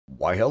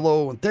Why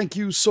hello, and thank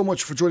you so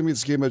much for joining me.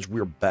 It's GameEdged.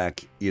 We're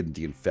back in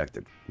the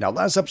Infected. Now,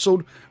 last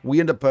episode,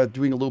 we ended up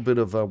doing a little bit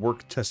of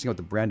work testing out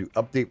the brand new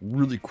update.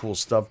 Really cool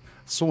stuff.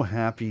 So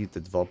happy the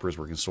developer is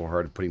working so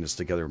hard at putting this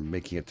together and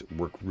making it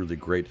work really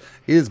great.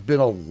 It has been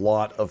a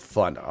lot of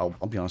fun. I'll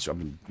be honest with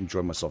you, I've been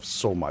enjoying myself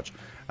so much.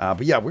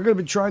 But yeah, we're going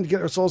to be trying to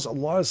get ourselves a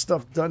lot of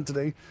stuff done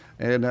today.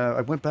 And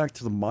I went back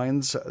to the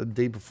mines the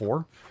day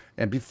before.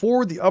 And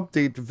before the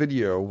update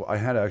video, I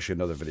had actually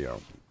another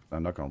video.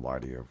 I'm not going to lie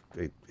to you.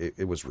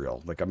 It was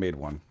real. Like, I made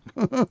one.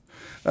 But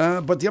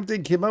the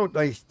update came out, and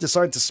I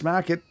decided to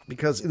smack it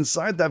because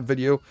inside that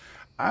video,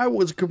 I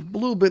was a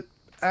little bit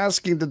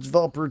asking the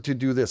developer to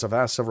do this. I've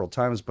asked several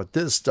times, but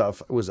this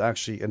stuff was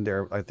actually in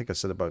there. I think I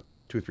said about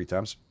 2 or 3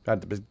 times. I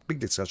had a big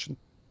discussion.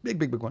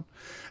 Big one.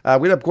 We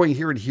ended up going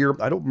here and here.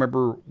 I don't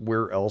remember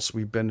where else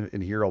we've been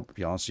in here, I'll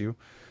be honest with you.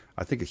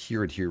 I think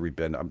here and here we've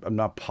been. I'm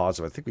not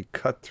positive. I think we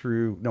cut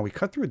through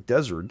a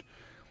desert.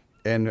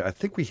 And I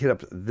think we hit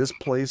up this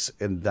place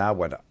and that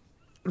one.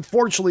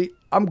 Unfortunately,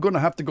 I'm going to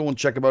have to go and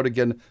check them out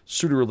again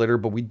sooner or later.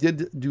 But we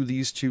did do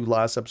these 2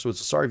 last episodes.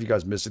 Sorry if you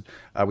guys missed it.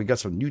 We got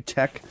some new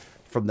tech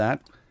from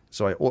that.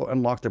 So I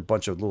unlocked a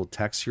bunch of little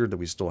techs here that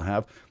we still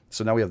have.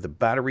 So now we have the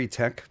battery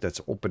tech that's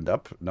opened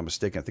up. If I'm not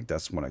mistaken, I think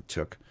that's the one I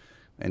took.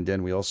 And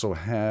then we also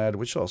had,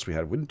 which else we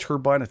had? Wind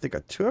turbine, I think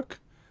I took.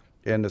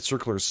 And the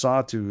circular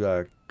saw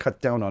to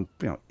cut down on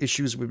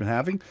issues we've been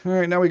having. All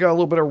right, now we got a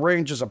little bit of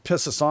range just to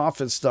piss us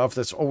off and stuff.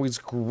 That's always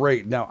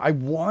great. Now, I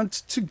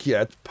want to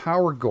get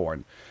power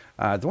going.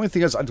 The only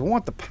thing is I don't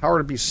want the power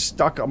to be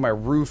stuck on my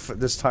roof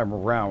this time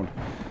around.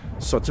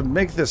 So to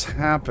make this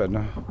happen,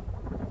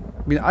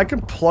 I mean, I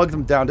can plug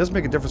them down. It doesn't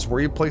make a difference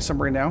where you place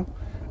them right now.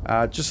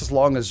 Just as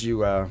long as you...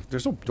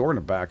 there's no door in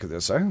the back of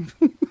this. I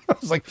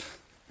was like,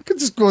 I could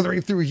just go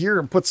right through here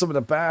and put some in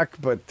the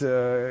back, but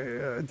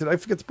did I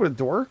forget to put a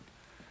door?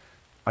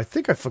 I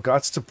think I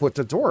forgot to put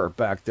the door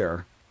back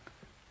there.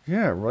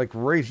 Yeah, like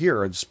right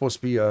here. It's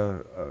supposed to be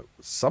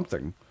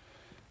something.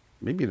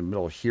 Maybe in the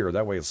middle here.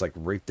 That way it's like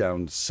right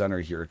down center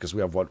here. Because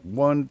we have, what,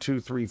 1, 2,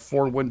 3,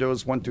 4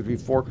 windows. 1, 2, 3,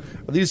 4.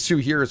 These 2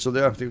 here. So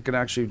that you can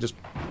actually just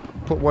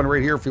put one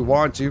right here if you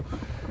want to.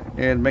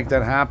 And make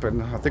that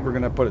happen. I think we're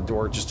going to put a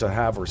door just to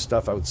have our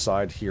stuff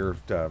outside here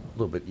a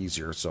little bit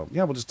easier. So,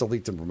 yeah, we'll just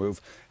delete and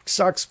remove. It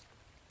sucks.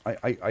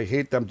 I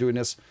hate them doing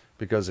this.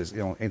 Because it's,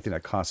 anything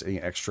that costs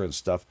any extra and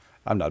stuff.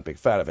 I'm not a big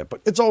fan of it, but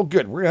it's all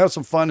good. We're going to have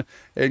some fun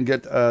and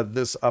get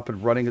this up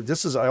and running.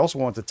 I also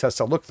wanted to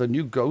test out, look, the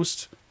new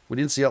ghost. We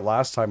didn't see it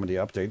last time in the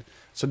update.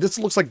 So this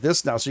looks like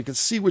this now, so you can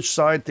see which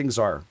side things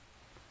are.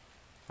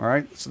 All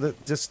right, so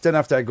then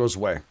after that goes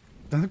away.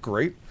 Isn't that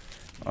great?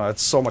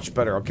 It's so much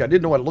better. Okay, I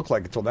didn't know what it looked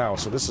like until now,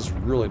 so this is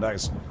really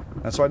nice.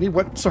 And so I need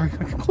what? Sorry,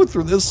 I can go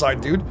through this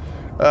side, dude.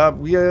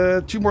 We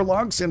had 2 more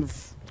logs and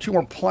 2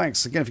 more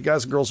planks. Again, if you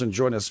guys and girls are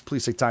enjoying this,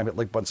 please take time, hit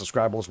like button,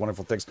 subscribe, all those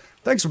wonderful things.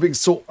 Thanks for being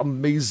so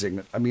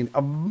amazing. I mean,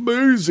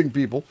 amazing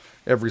people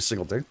every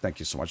single day. Thank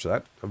you so much for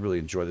that. I really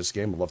enjoy this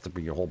game. I'd love to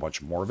bring you a whole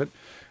bunch more of it.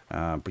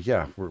 But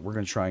yeah, we're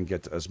going to try and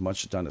get as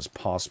much done as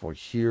possible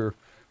here.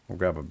 We'll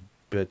grab a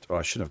bit. Oh,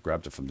 I shouldn't have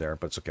grabbed it from there,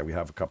 but it's okay. We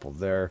have a couple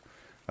there.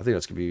 I think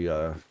that's going to be...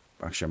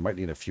 actually, I might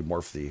need a few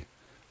more for the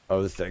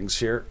other things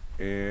here.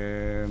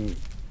 And...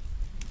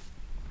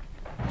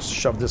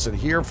 shove this in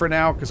here for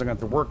now because I'm going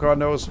to have to work on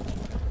those.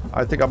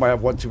 I think I might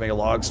have 1 too many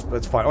logs.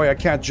 That's fine. Oh, yeah, I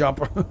can't jump.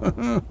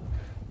 I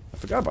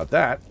forgot about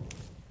that.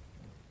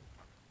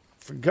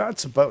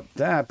 Forgot about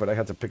that, but I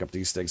had to pick up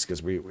these things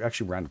because we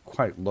actually ran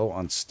quite low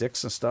on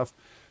sticks and stuff.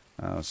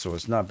 So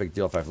it's not a big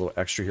deal if I have a little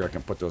extra here. I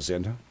can put those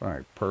in. All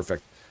right,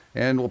 perfect.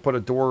 And we'll put a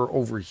door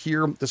over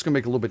here. This is going to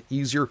make it a little bit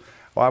easier.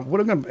 What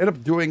I'm going to end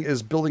up doing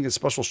is building a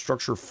special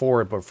structure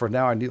for it. But for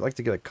now, I'd like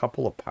to get a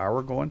couple of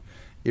power going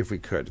if we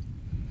could.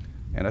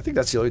 And I think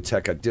that's the other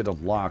tech I did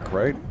unlock,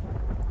 right?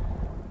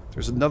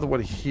 There's another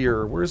one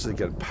here. Where is it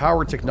again?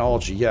 Power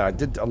technology. Yeah, I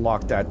did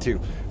unlock that too.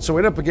 So I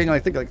ended up getting, I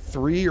think, like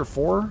 3 or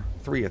 4?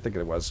 3, I think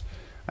it was.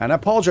 And I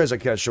apologize I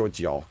can't show it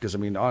to y'all. Because, I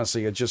mean,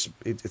 honestly, I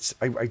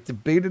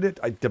debated it.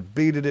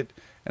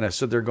 And I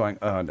stood there going,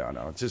 oh,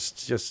 no. It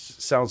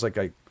just sounds like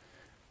I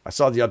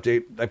saw the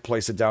update. I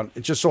placed it down.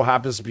 It just so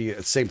happens to be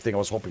the same thing I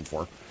was hoping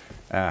for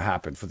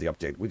happened for the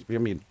update. I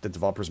mean, the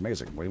developer's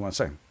amazing. What do you want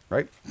to say?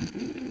 Right?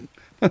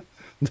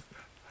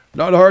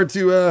 Not hard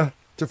to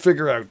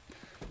figure out.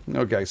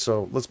 Okay,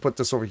 so let's put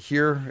this over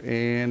here.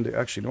 And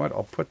actually, you know what?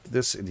 I'll put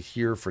this in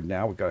here for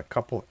now. We've got a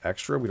couple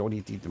extra. We don't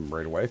need to eat them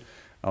right away.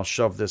 I'll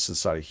shove this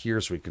inside of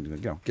here so we can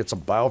get some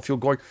biofuel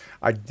going.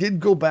 I did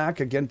go back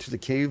again to the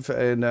cave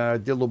and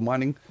did a little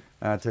mining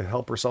to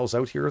help ourselves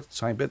out here a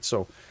tiny bit.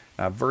 So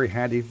very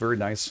handy, very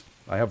nice.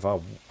 I have,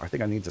 I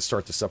think I need to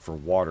start this up for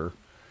water.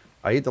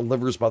 I ate the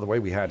livers, by the way,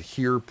 we had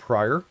here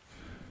prior.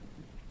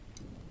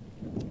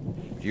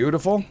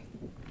 Beautiful.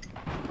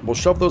 We'll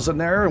shove those in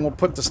there, and we'll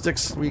put the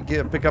sticks we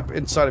pick up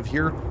inside of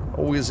here.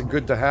 Always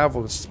good to have.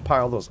 We'll just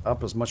pile those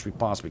up as much as we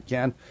possibly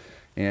can.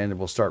 And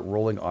we'll start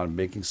rolling on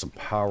making some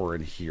power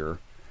in here.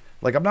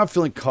 Like, I'm not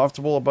feeling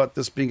comfortable about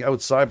this being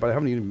outside, but I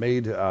haven't even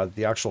made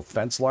the actual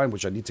fence line,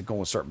 which I need to go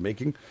and start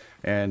making.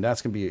 And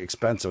that's going to be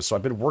expensive. So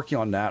I've been working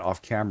on that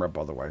off camera,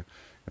 by the way,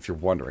 if you're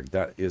wondering.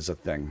 That is a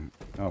thing.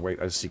 Oh,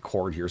 wait, I see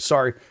corn here.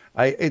 Sorry.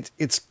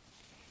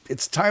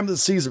 It's time of the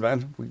season,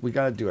 man. We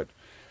got to do it.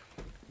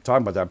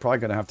 Talking about that, I'm probably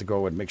going to have to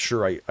go and make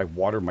sure I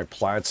water my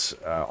plants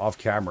off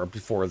camera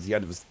before the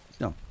end of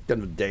the end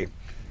of the day.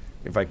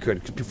 If I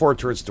could, before it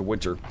turns to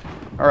winter.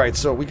 All right,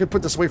 so we could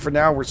put this away for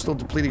now. We're still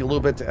depleting a little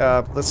bit.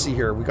 Let's see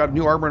here. We got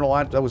new armor and a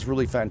lot. That was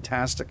really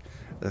fantastic.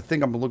 The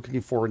thing I'm looking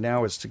for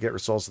now is to get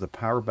ourselves the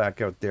power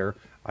back out there.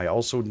 I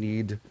also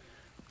need...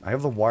 I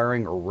have the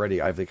wiring already.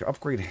 I have the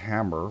upgrade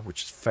hammer,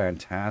 which is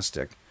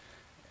fantastic.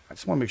 I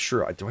just want to make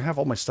sure. Do I have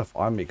all my stuff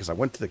on me? Because I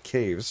went to the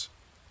caves.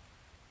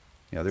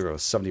 Yeah, there we go.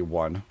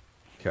 71.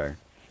 Okay.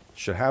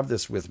 Should have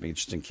this with me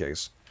just in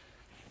case.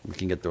 We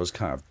can get those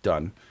kind of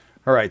done.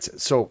 All right,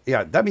 so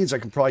yeah, that means I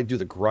can probably do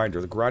the grinder.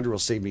 The grinder will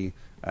save me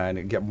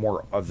and get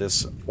more of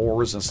this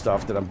ores and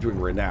stuff that I'm doing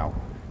right now.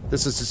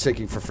 This is just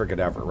taking for friggin'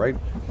 ever, right?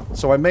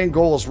 So my main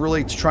goal is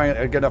really to try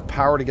and get enough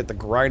power to get the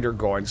grinder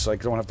going so I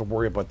don't have to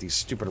worry about these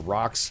stupid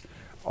rocks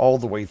all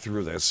the way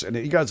through this. And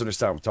you guys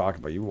understand what I'm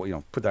talking about. You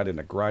know, put that in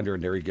a grinder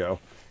and there you go.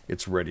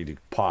 It's ready to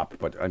pop.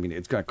 But, I mean,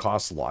 it's going to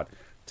cost a lot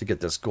to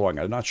get this going.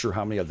 I'm not sure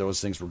how many of those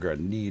things we're going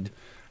to need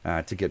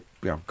to get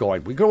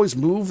going. We can always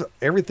move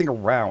everything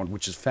around,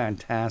 which is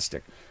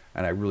fantastic,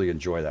 and I really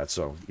enjoy that.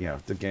 So yeah,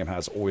 the game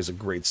has always a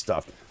great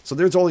stuff. So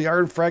there's all the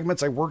iron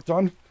fragments I worked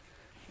on,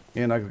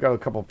 and I got a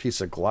couple of pieces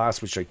of glass,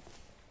 which I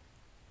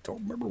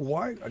don't remember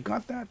why I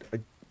got that. I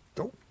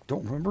don't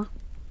remember.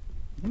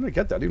 When did I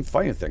get that? I didn't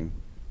find anything.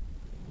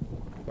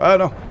 I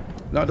don't know.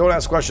 No, don't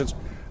ask questions.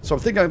 So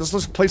I'm thinking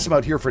let's place them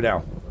out here for now.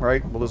 All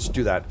right, well, let's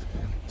do that.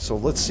 So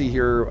let's see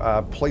here,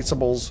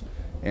 placeables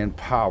and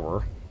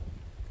power.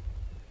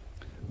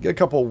 Get a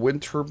couple of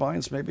wind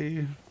turbines,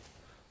 maybe.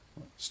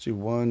 Let's do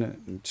 1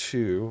 and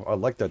 2. I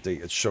like that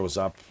it shows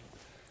up.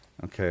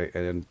 Okay,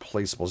 and then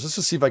placeables. Just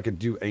to see if I could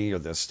do any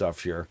of this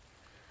stuff here.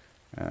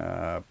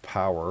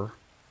 Power.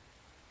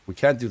 We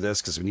can't do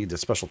this because we need the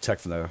special tech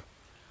from the...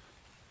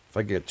 If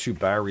I could get 2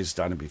 batteries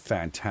done, it'd be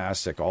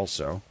fantastic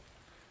also.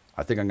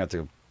 I think I'm going to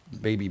have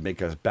to maybe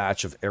make a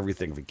batch of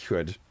everything if we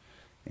could.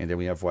 And then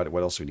we have what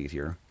else we need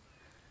here?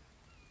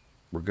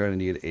 We're going to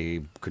need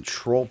a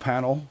control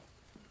panel,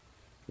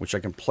 which I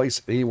can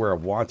place anywhere I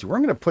want to. Where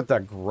I'm going to put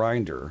that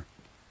grinder?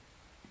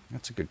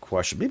 That's a good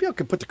question. Maybe I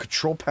could put the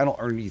control panel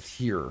underneath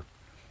here.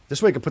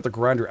 This way I can put the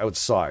grinder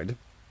outside,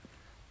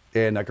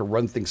 and I can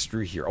run things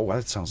through here. Oh,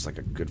 that sounds like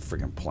a good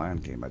friggin' plan,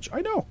 GameEdged.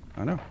 I know.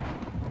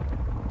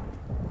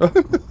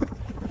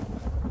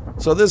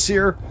 So this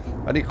here,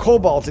 I need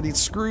cobalt, I need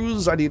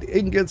screws, I need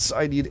ingots,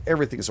 I need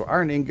everything. So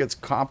iron ingots,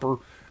 copper.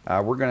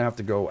 We're going to have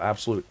to go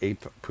absolute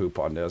ape poop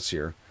on this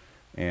here.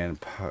 And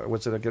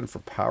what's it again for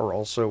power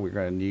also? We're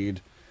going to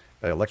need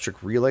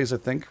electric relays, I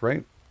think,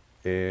 right?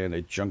 And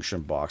a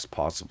junction box,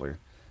 possibly,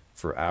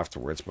 for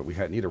afterwards. But we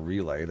need a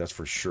relay, that's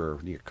for sure.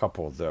 We need a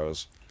couple of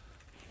those.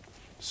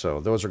 So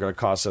those are going to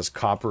cost us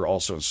copper,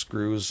 also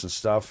screws and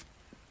stuff.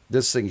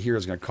 This thing here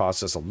is going to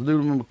cost us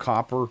aluminum,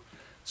 copper.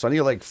 So I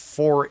need like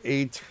 4,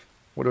 8.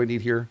 What do I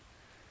need here?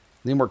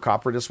 Need more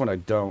copper. This one I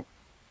don't.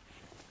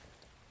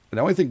 And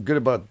the only thing good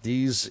about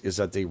these is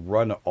that they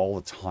run all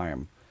the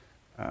time.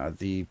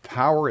 The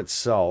power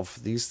itself,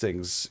 these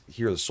things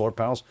here, the solar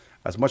panels,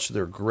 as much as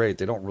they're great,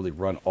 they don't really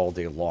run all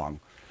day long.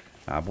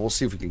 But we'll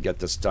see if we can get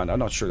this done. I'm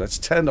not sure. That's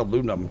 10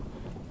 aluminum.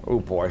 Oh,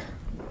 boy.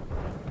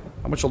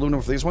 How much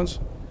aluminum for these ones?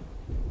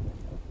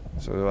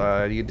 So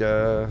I need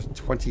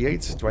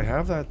 28. Do I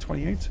have that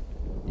 28?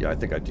 Yeah, I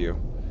think I do.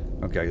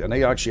 Okay, and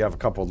I actually have a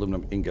couple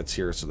aluminum ingots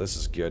here, so this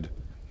is good.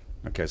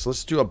 Okay, so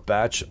let's do a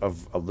batch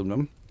of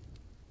aluminum.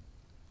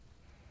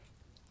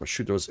 We'll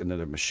shoot those into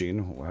the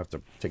machine. We'll have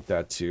to take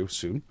that too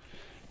soon.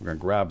 We're going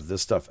to grab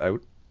this stuff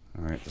out.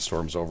 All right, the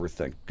storm's over,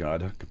 thank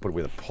God. I can put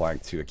away the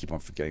plank too. I keep on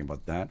forgetting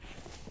about that.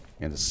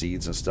 And the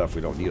seeds and stuff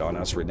we don't need on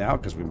us right now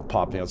because we've been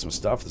popping out some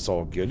stuff. That's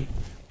all good.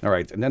 All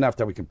right, and then after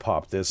that we can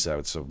pop this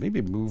out. So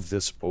maybe move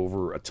this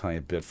over a tiny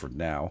bit for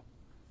now.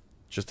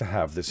 Just to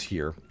have this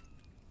here.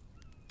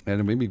 And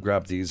then maybe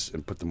grab these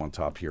and put them on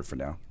top here for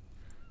now.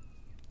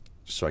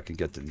 So I can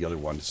get to the other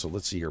one. So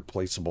let's see here,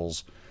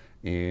 placeables.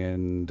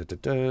 And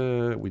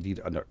we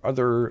need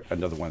another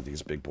one of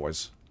these big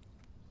boys.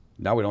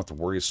 Now we don't have to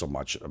worry so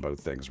much about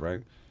things,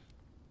 right?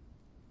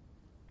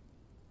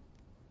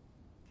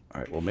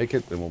 All right, we'll make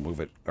it, then we'll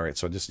move it. All right,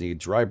 so I just need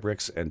dry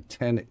bricks and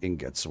 10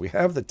 ingots. So we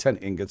have the 10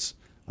 ingots.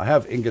 I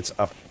have ingots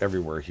up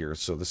everywhere here,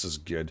 so this is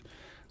good.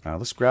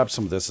 Let's grab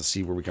some of this and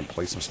see where we can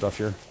place some stuff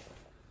here.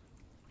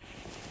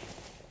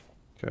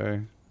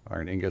 Okay,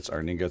 iron ingots,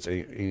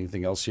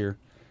 anything else here?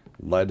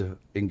 Lead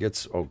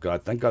ingots. Oh,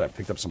 God. Thank God I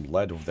picked up some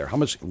lead over there. How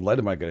much lead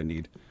am I going to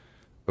need?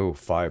 Oh,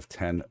 5,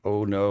 10.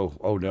 Oh, no.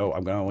 Oh, no.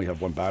 I'm going to only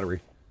have 1 battery.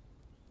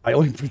 I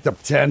only picked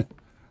up 10.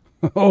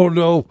 Oh,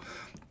 no.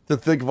 To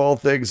think of all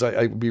things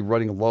I would be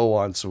running low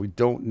on, so we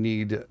don't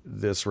need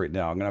this right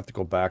now. I'm going to have to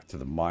go back to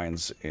the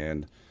mines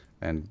and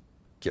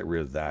get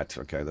rid of that.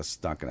 Okay,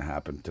 that's not going to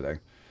happen today.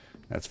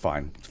 That's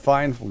fine. It's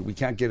fine. We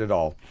can't get it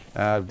all.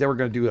 Then we're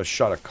going to do a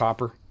shot of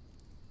copper.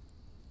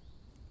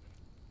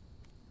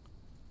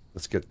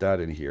 Let's get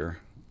that in here.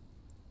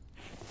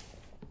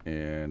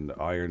 And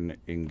iron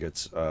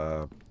ingots.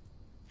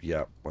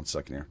 Yeah, 1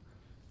 second here.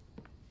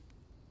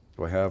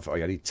 Do I have... Oh,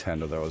 yeah, I need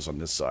 10 of those on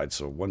this side.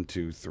 So 1,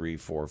 2, 3,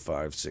 4,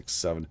 5, 6,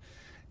 7,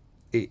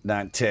 8,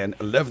 9, 10,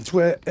 11,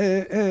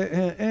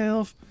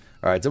 12.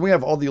 All right, then we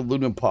have all the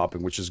aluminum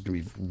popping, which is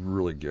going to be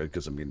really good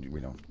because, I mean,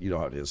 you know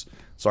how it is.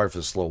 Sorry for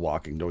the slow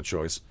walking. No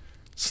choice.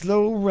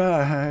 Slow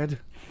ride.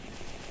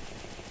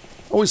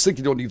 I always think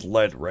you don't need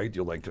lead, right?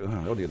 You're like, oh,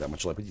 I don't need that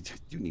much lead, but you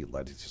do need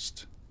lead. It's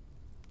just...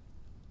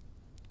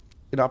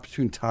 in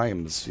opportune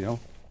times, you know?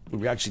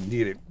 When we actually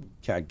need it,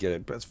 can't get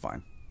it, but it's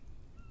fine.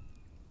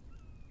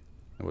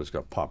 And we're just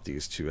going to pop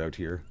these two out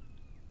here.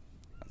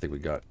 I think we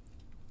got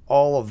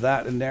all of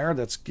that in there.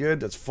 That's good.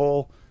 That's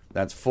full.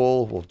 That's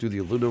full. We'll do the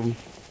aluminum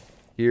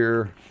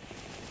here.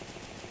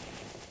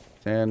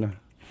 10.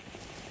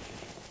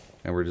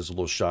 And we're just a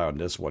little shy on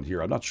this one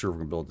here. I'm not sure if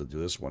we're going to be able to do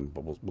this one,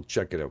 but we'll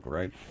check it out,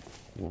 right?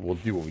 We'll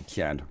do what we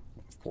can,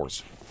 of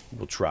course.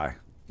 We'll try.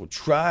 We'll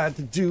try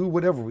to do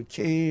whatever we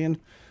can.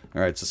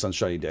 All right, it's a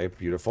sunshiny day.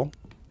 Beautiful.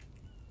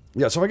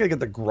 Yeah, so I got to get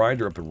the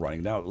grinder up and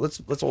running. Now, let's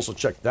also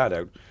check that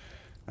out.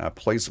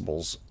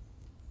 Placeables.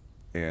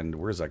 And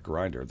where's that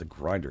grinder? The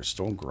grinder,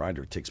 stone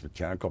grinder, takes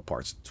mechanical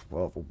parts.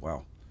 12, oh,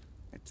 wow.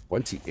 And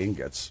 20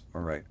 ingots.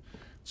 All right.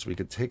 So we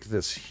could take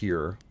this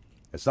here.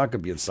 It's not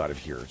going to be inside of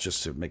here. It's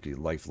just to make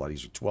life a lot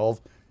easier.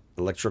 12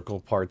 electrical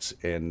parts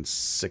and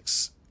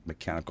 6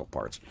 mechanical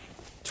parts.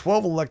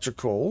 12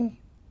 electrical.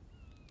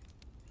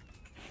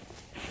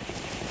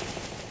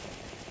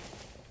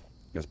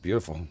 That's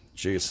beautiful.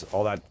 Jeez,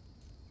 all that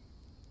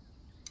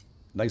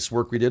nice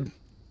work we did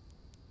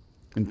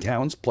in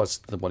towns, plus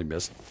the one he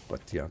missed.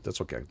 But yeah,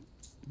 that's okay.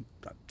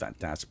 Not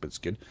fantastic, but it's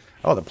good.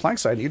 Oh, the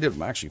planks I needed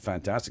them actually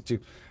fantastic too.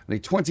 I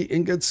need 20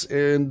 ingots,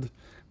 and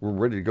we're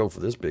ready to go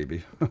for this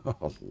baby. I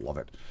love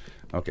it.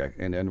 Okay,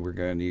 and then we're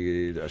going to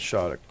need a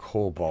shot of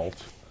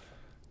cobalt,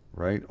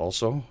 right?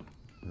 Also,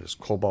 there's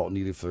cobalt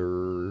needed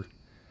for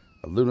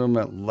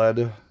aluminum,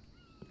 lead.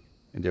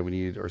 And then we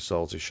need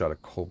ourselves a shot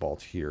of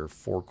cobalt here.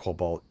 4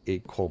 cobalt,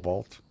 8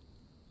 cobalt.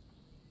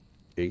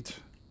 8.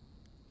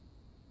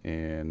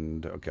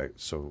 And, okay,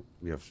 so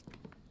we have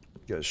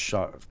get a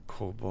shot of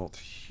cobalt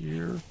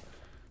here.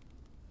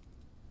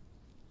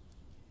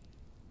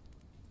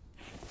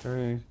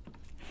 Okay.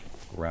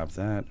 Grab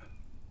that.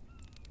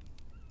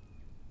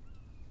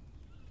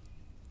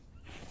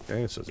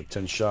 Okay, so it's a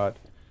 10 shot.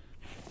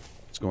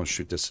 Let's go and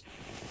shoot this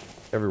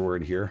everywhere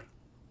in here.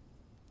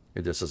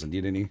 It just doesn't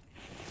need any.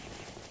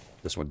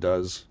 This one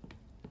does.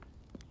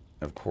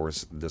 And of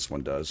course, this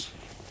one does.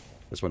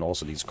 This one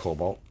also needs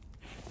cobalt.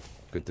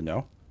 Good to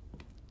know.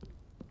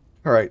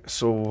 All right,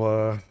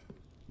 so,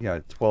 yeah,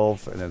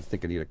 12, and I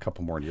think I need a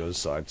couple more on the other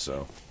side,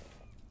 so.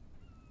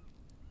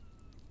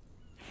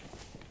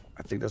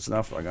 I think that's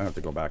enough. I'm going to have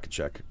to go back and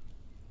check.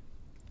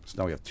 So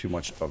now we have too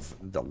much of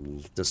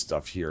this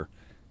stuff here.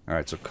 All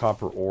right, so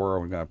copper ore,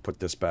 we're going to put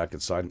this back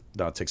inside.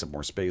 Now it takes up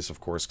more space,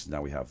 of course, because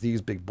now we have these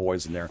big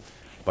boys in there.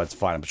 But it's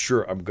fine. I'm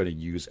sure I'm going to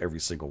use every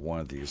single one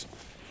of these.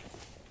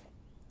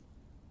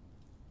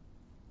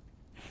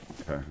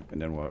 Okay,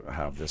 and then we'll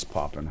have this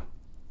popping.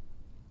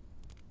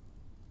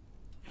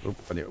 Oop,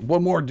 I need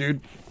one more,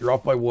 dude. You're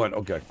off by 1.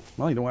 Okay.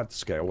 Well, you know what?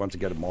 It's okay. I want to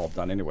get them all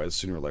done anyways,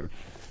 sooner or later.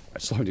 I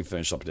still need to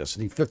finish up this.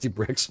 I need 50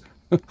 bricks.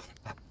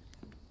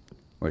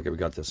 Okay, we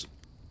got this.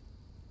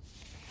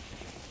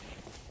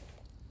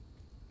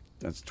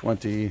 That's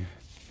 20.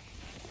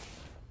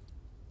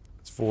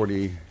 That's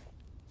 40.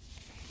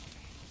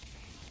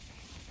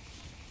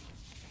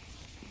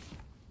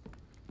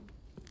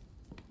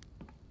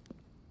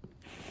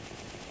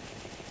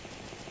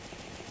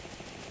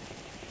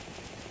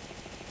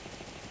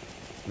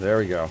 There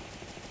we go.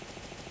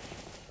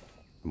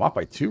 I'm off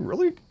by 2,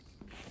 really?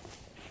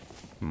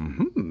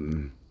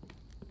 Mm-hmm.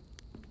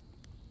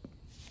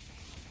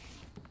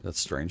 That's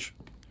strange.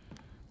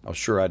 I was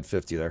sure I had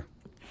 50 there.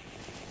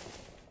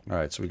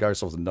 Alright, so we got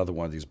ourselves another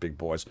one of these big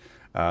boys.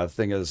 The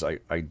thing is,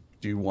 I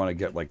do want to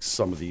get like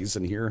some of these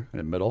in here in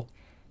the middle.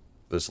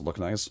 This will look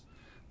nice.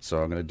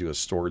 So I'm going to do a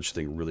storage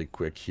thing really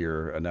quick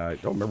here. And I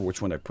don't remember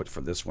which one I put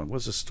for this one.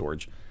 What's the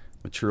storage?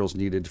 Materials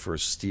needed for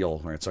steel.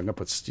 Alright, so I'm going to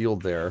put steel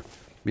there.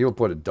 Maybe we'll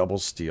put a double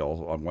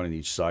steel on one on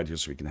each side here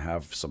so we can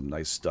have some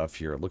nice stuff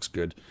here. It looks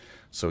good.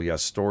 So yeah,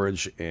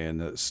 storage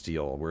and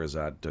steel. Where is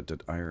that?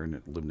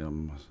 Iron,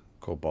 aluminum,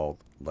 cobalt,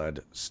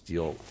 lead,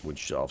 steel, wood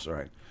shelves. All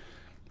right.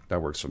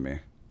 That works for me.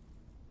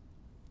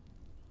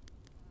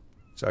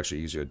 It's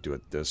actually easier to do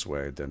it this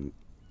way than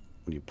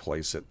when you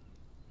place it.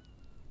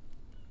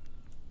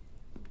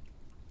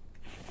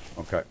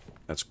 Okay,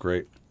 that's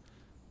great.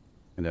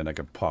 And then I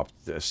can pop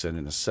this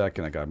in a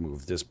second. I got to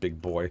move this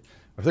big boy.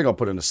 I think I'll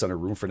put it in the center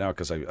room for now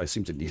because I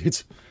seem to need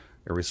it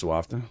every so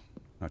often.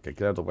 Okay,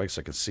 get out of the way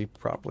so I can see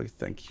properly.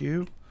 Thank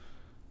you.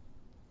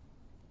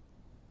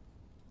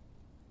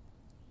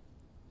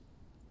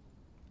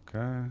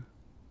 Okay.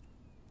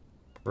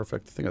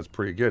 Perfect. I think that's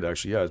pretty good,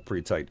 actually. Yeah, it's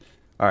pretty tight.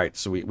 All right,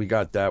 so we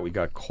got that. We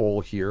got coal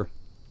here.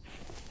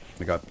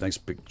 We got a nice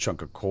big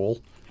chunk of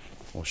coal.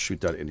 We'll shoot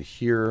that in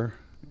here,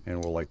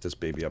 and we'll light this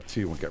baby up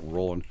too. We'll get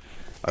rolling.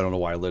 I don't know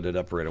why I lit it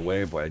up right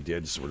away, but I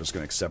did, so we're just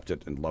going to accept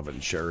it and love it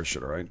and cherish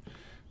it, all right?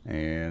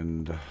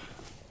 And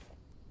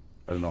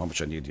I don't know how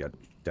much I need yet.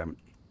 Damn it.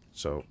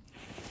 So,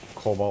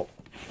 cobalt.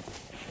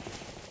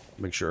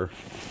 Make sure.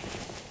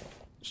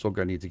 Still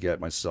going to need to get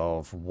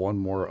myself one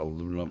more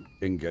aluminum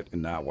ingot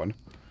in that one.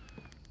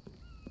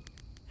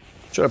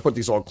 Should I put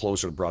these all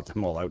closer and brought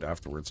them all out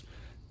afterwards?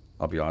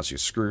 I'll be honest with you.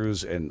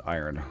 Screws and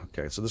iron.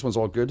 Okay, so this one's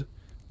all good.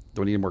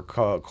 Do we need more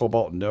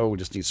cobalt? No, we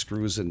just need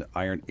screws and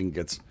iron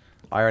ingots.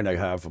 Iron, I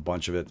have a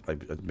bunch of it. I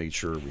made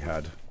sure we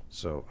had,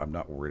 so I'm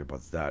not worried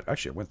about that.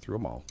 Actually, I went through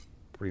them all.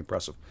 Pretty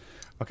impressive.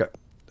 Okay,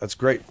 that's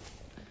great.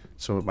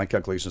 So my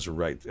calculations are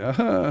right.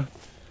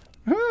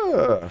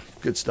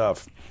 Good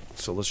stuff.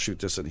 So let's shoot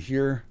this in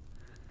here.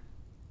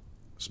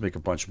 Let's make a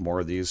bunch more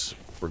of these.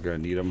 We're going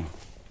to need them.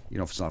 You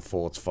know, if it's not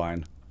full, it's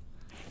fine.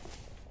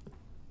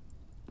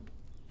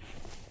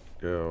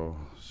 Go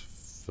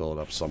fill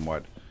it up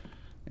somewhat.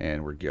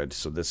 And we're good.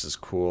 So this is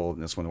cool.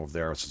 And this one over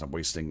there, since I'm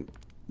wasting,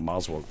 might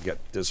as well get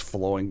this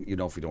flowing. You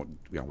know, if we don't,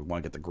 you know, we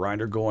want to get the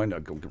grinder going.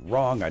 Don't get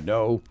wrong, I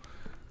know.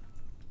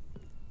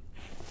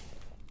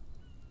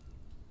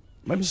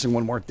 Am I missing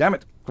one more? Damn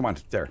it. Come on,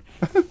 there.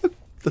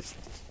 Let's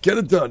get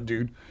it done,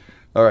 dude.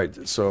 All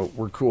right, so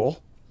we're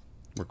cool.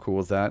 We're cool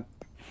with that.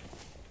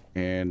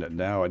 And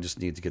now I just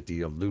need to get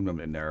the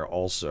aluminum in there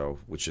also,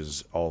 which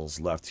is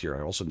all's left here.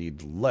 I also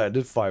need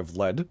lead, 5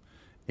 lead,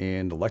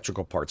 and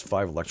electrical parts,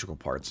 5 electrical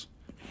parts.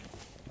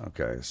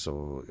 Okay,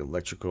 so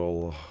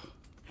electrical,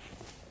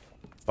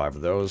 5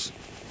 of those.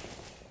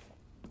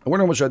 I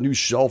wonder how much that new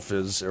shelf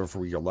is, or if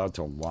we're allowed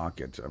to unlock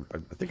it.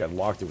 I think I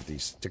locked it with the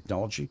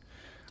technology.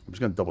 I'm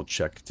just going to double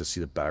check to see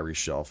the battery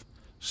shelf,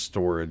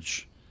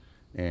 storage,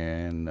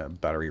 and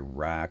battery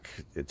rack.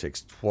 It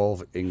takes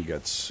 12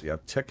 ingots. Yeah,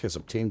 tech has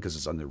obtained because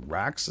it's under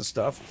racks and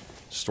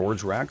stuff.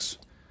 Storage racks,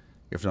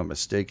 if I'm not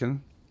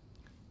mistaken.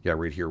 Yeah,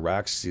 right here,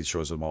 racks. See, it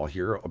shows them all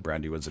here. A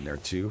brand new one's in there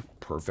too.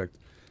 Perfect.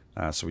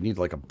 So we need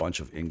like a bunch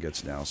of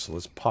ingots now. So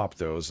let's pop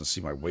those and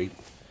see my weight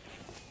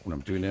when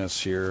I'm doing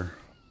this here.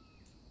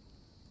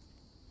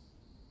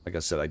 Like I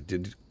said, I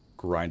did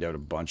grind out a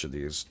bunch of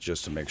these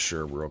just to make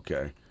sure we're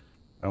okay.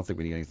 I don't think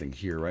we need anything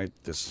here, right?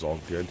 This is all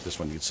good. This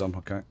one needs some,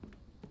 okay.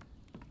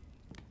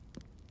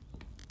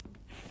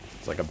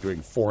 It's like I'm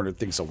doing 400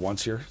 things at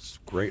once here. It's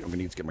great. I'm going to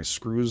need to get my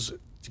screws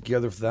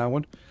together for that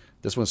one.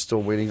 This one's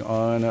still waiting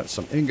on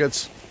some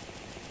ingots.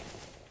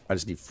 I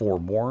just need 4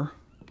 more.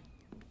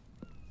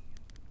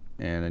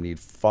 And I need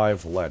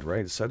 5 lead,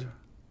 right? It said?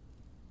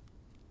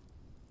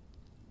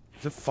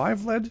 Is it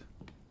 5 lead?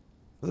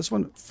 This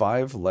one,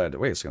 5 lead.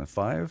 Wait a second,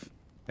 5?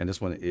 And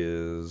this one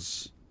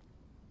is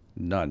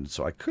none.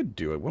 So I could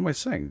do it. What am I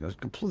saying? I'm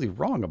completely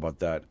wrong about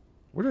that.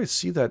 Where did I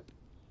see that?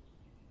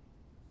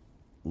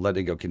 Lead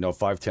ingot. Okay, no,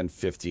 5, 10,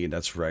 15.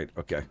 That's right.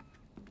 Okay.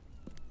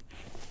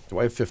 Do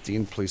I have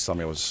 15? Please tell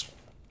me I was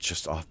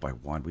just off by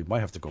 1. We might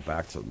have to go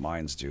back to the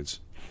mines,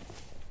 dudes.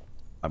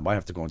 I might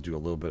have to go and do a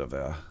little bit of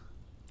a...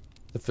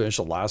 to finish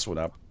the last one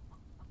up.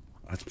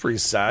 That's pretty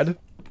sad. I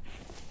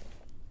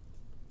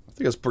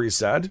think that's pretty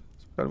sad.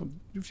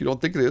 If you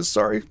don't think it is,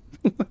 sorry.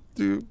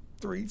 2,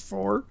 3,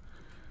 4.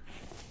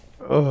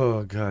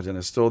 Oh, God. And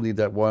I still need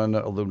that one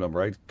aluminum,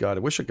 right? God,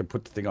 I wish I could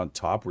put the thing on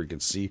top where you can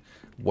see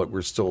what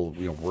we're still,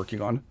 you know,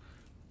 working on.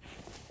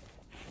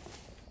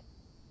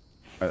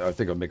 I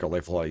think it'll make our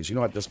life a lot easier. You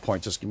know, at this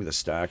point, just give me the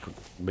stack.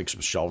 Make some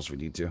shelves if we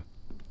need to.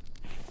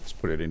 Let's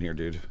put it in here,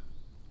 dude.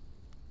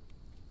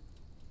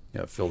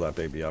 Yeah, fill that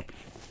baby up.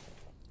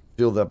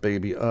 Fill that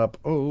baby up.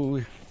 Oh.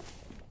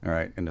 All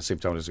right. And at the same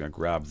time, I'm just going to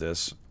grab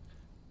this.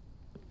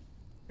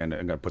 And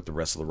I'm going to put the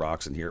rest of the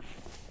rocks in here.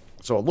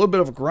 So a little bit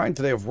of a grind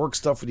today of work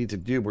stuff we need to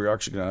do. We're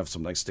actually going to have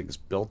some nice things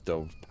built,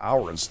 though.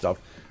 Power and stuff.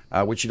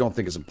 Which you don't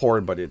think is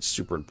important, but it's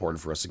super important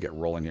for us to get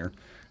rolling here.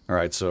 All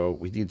right, so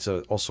we need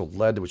to also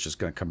lead, which is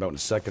going to come out in a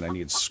second. I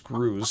need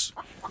screws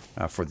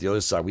for the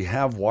other side. We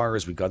have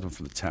wires. We got them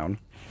from the town.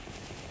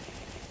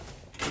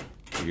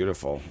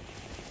 Beautiful.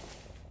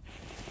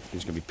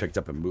 He's going to be picked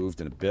up and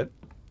moved in a bit.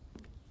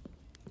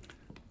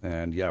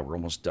 And yeah, we're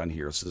almost done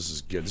here. So this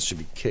is good. This should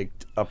be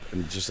caked up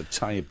in just a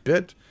tiny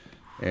bit.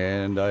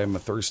 And I'm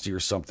thirsty or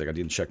something. I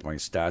didn't check my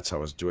stats, how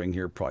I was doing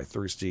here. Probably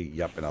thirsty.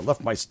 Yep, and I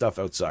left my stuff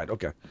outside.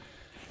 Okay.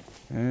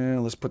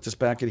 And let's put this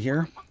back in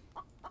here.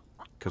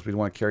 Because we don't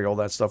want to carry all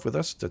that stuff with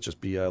us. That'd just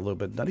be a little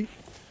bit nutty.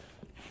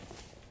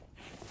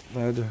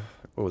 Lead.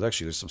 Oh,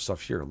 actually, there's some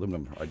stuff here.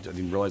 Aluminum. I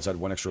didn't realize I had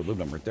 1 extra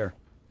aluminum right there.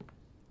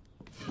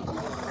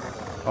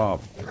 Oh,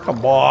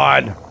 come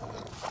on!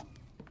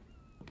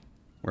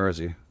 Where is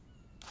he?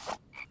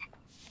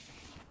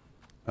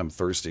 I'm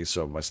thirsty,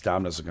 so my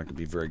stamina isn't going to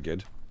be very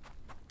good.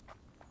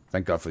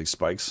 Thank God for these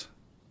spikes.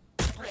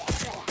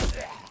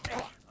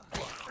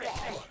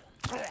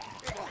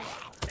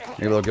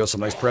 Maybe they'll give us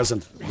some nice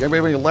present. Anybody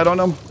have any lead on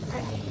them?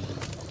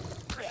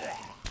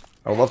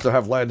 I would love to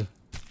have lead.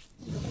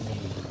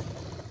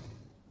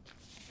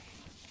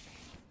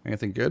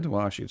 Anything good?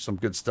 Well, actually, some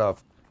good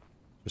stuff.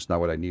 Just not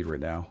what I need right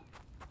now.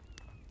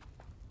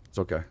 It's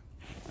okay.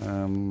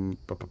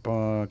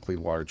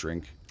 Clean water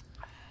drink.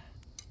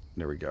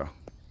 There we go.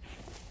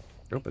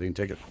 Nope, I didn't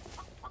take it.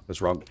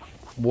 That's wrong.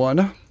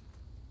 One.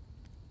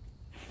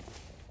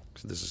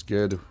 So this is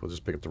good. We'll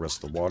just pick up the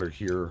rest of the water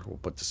here. We'll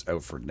put this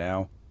out for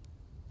now.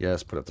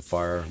 Yes, put out the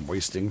fire. I'm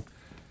wasting.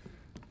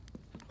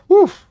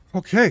 Whew.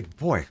 Okay,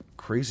 boy,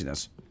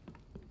 craziness.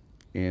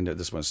 And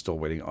this one's still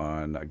waiting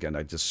on. Again,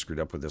 I just screwed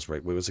up with this.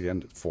 Right, what was it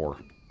again? 4.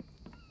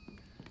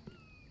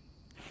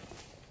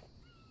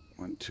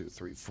 1, 2,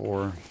 3,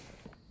 4.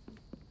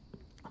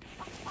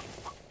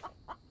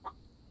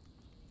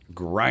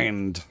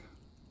 Grind.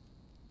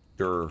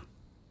 Okay,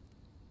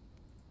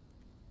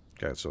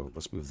 so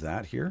let's move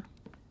that here.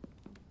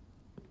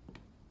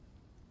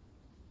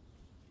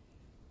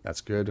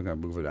 That's good. I'm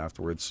going to move it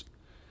afterwards.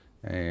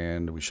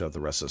 And we should have the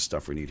rest of the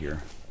stuff we need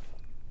here.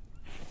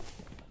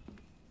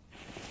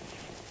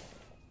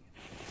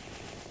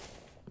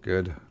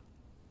 Good.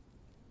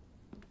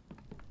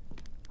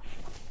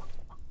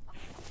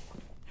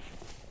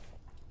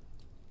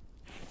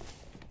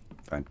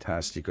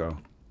 Fantastico.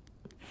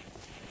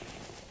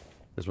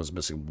 This one's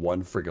missing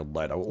one friggin'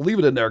 lead. I will leave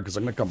it in there because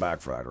I'm going to come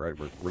back for that, all right?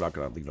 We're not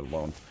going to leave it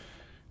alone.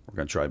 We're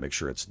going to try to make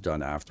sure it's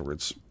done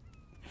afterwards.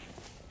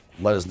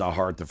 Lead is not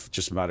hard. It's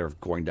just a matter of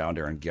going down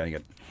there and getting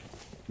it.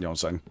 You know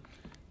what I'm saying?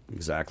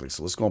 Exactly.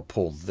 So let's go and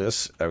pull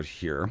this out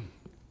here.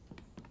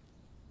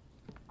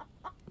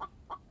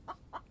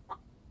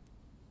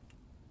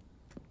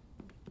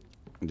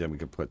 And then we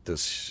can put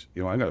this,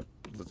 you know, I'm going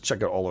to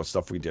check out all the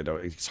stuff we did.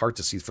 It's hard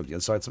to see from the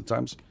inside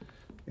sometimes.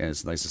 And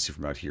it's nice to see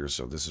from out here.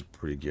 So this is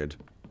pretty good.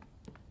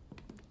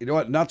 You know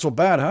what? Not so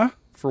bad, huh?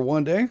 For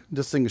one day.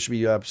 This thing should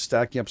be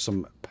stacking up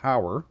some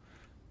power.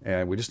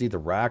 And we just need the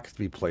rack to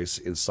be placed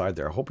inside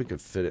there. I hope we can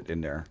fit it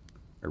in there.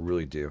 I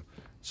really do.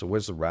 So what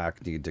does the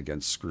rack need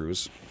against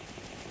screws?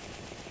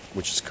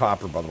 Which is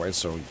copper, by the way.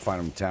 So you can find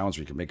them in towns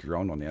where you can make your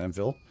own on the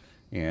anvil.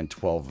 And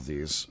 12 of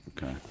these.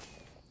 Okay.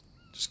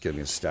 Just give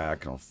me a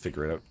stack and I'll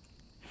figure it out.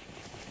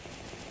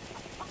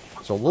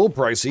 So a little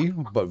pricey,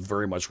 but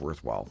very much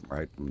worthwhile,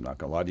 right? I'm not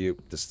going to lie to you.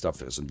 This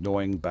stuff is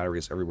annoying.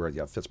 Batteries everywhere.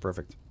 Yeah, fits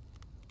perfect.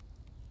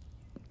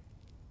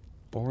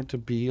 Born to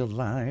be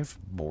alive.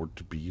 Born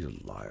to be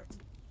alive.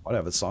 Why do I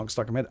have a song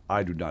stuck in my head?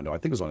 I do not know. I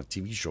think it was on a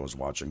TV show I was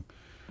watching.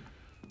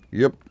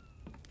 Yep.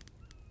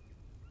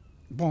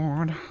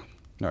 Born.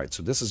 All right,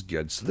 so this is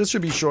good. So this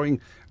should be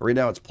showing, right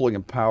now it's pulling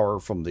in power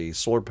from the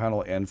solar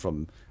panel and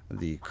from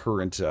the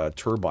current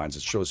turbines.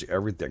 It shows you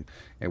everything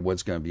and what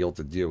it's going to be able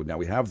to do. Now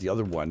we have the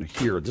other one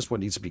here. This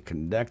one needs to be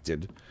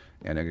connected,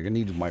 and I'm going to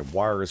need my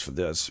wires for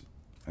this.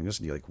 I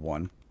just need like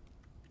 1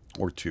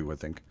 or 2, I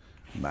think,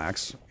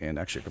 max. And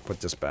actually I could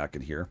put this back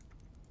in here.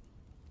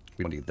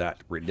 We don't need that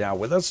right now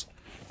with us.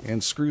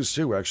 And screws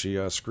too,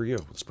 actually, screw you.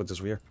 Let's put this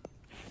over here.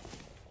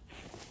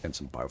 And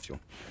some biofuel.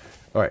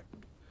 All right,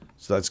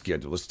 so that's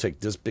good. Let's take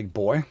this big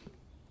boy.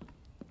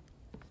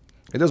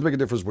 It does make a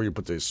difference where you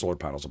put the solar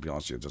panels, I'll be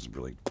honest with you. It doesn't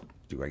really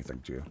do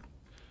anything to you.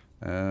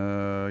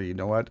 You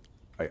know what?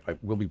 I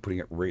will be putting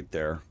it right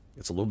there.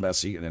 It's a little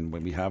messy, and then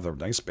when we have the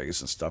nice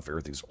space and stuff,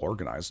 everything's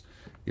organized,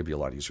 it'll be a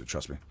lot easier,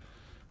 trust me.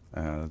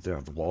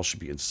 The wall should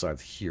be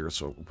inside here,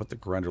 so we'll put the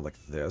grinder like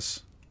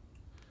this.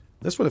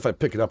 This one, if I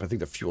pick it up, I think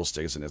the fuel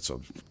stays in it,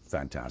 so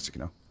fantastic,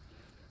 you know.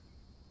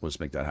 We'll just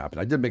make that happen.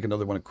 I did make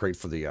another one, a crate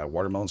for the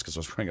watermelons because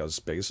I was running out of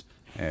space.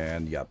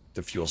 And, yeah,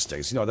 the fuel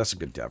stays. You know, that's a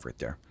good dev right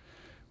there.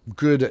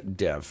 Good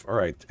dev. All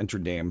right, enter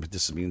name.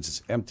 This means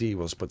it's empty.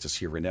 We'll just put this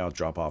here right now.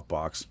 Drop off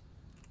box.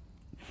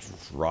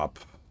 Drop.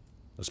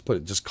 Let's put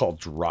it just called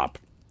drop.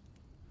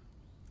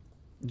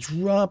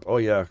 Drop. Oh,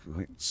 yeah.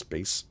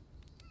 Space.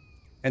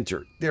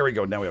 Enter. There we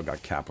go. Now we've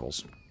got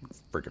capitals.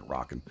 Freaking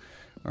rocking.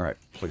 All right,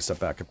 place that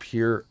back up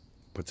here.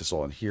 Put this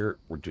all in here.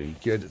 We're doing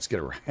good. Let's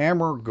get our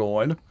hammer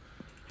going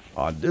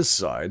on this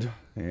side.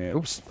 And,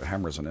 oops, the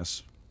hammer's on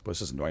this. But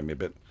this is annoying me a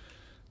bit.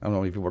 I don't know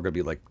how many people are going to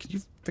be like, can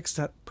you fix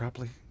that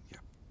properly? Yeah,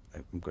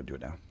 I'm going to do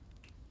it now.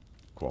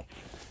 Cool.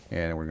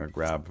 And we're going to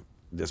grab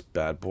this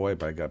bad boy,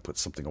 but I got to put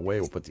something away.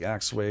 We'll put the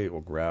axe away.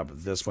 We'll grab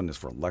this one. This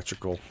is for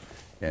electrical.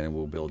 And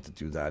we'll be able to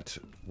do that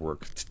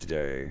work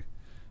today.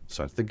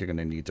 So I think I'm going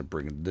to need to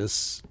bring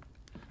this.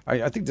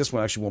 I think this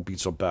one actually won't be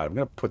so bad. I'm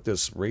going to put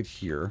this right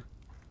here.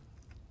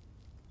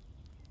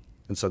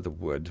 Inside the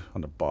wood on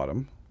the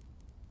bottom.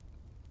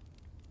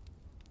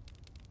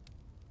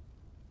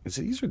 Is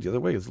it easier the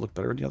other way? Does it look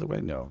better the other way?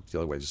 No, the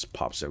other way just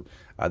pops out.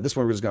 This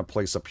one we're just going to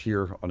place up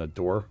here on a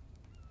door.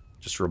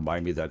 Just to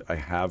remind me that I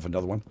have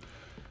another one.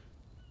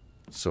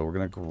 So we're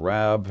going to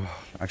grab...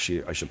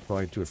 Actually, I should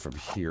probably do it from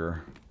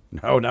here.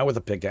 No, not with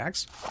a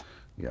pickaxe.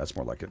 Yeah, that's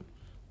more like it.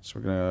 So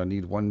we're going to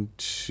need 1,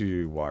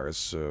 2 wires.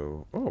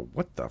 So... Oh,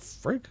 what the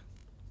frick?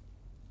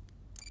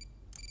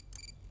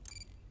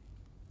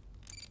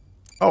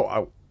 Oh,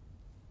 oh.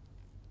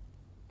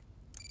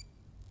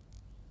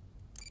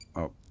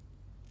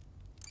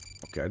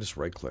 Okay, I just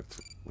right-clicked.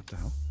 What the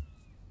hell?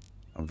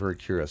 I'm very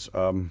curious.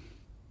 Right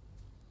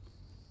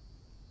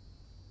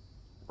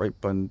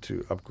button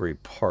to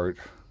upgrade part.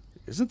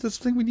 Isn't this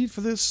thing we need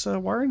for this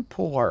wiring?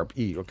 Pull wire up.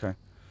 E, okay.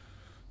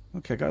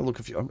 Okay, I gotta look.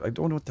 I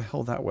don't know what the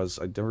hell that was.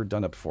 I'd never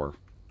done it before.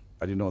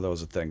 I didn't know that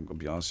was a thing. I'll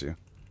be honest with you.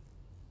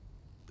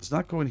 Does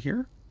not go in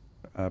here.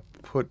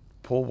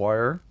 Pull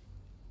wire,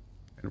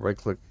 and right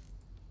click,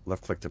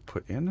 left click to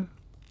put in.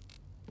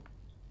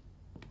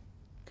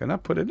 Can I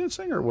put in this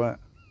thing or what?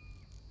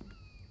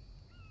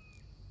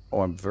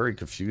 Oh, I'm very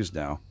confused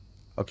now.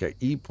 Okay,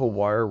 E pull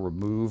wire,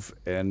 remove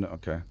N.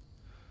 Okay.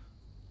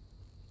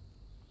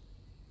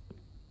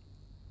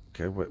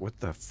 Okay, what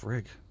the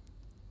frig?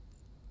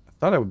 I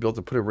thought I would be able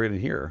to put it right in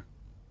here.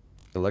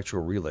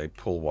 Electrical relay,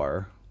 pull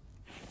wire.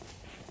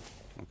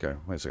 Okay,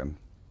 wait a second.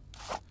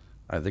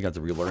 I think I have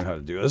to relearn how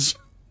to do this.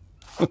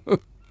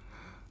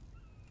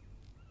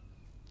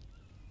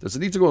 Does it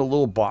need to go in a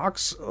little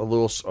box? A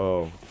little...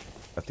 Oh,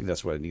 I think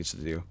that's what it needs to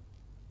do.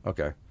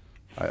 Okay.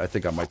 I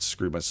think I might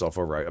screw myself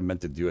over. I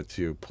meant to do it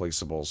to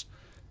placeables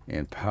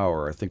and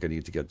power. I think I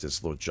need to get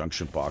this little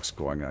junction box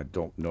going. I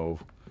don't know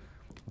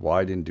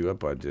why I didn't do it,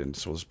 but I didn't.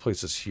 So let's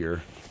place this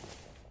here.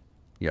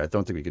 Yeah, I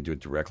don't think we can do it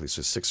directly.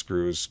 So 6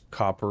 screws,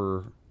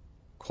 copper,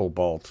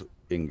 cobalt,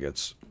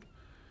 ingots.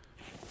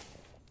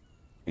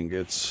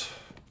 Ingots,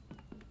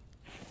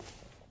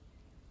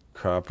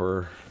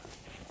 copper,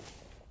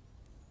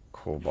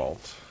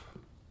 cobalt.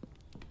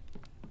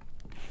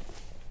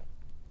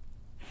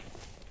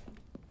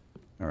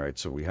 All right,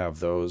 so we have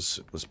those.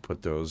 Let's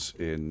put those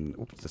in.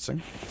 Oops, this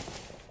thing.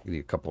 You need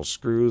a couple of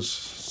screws.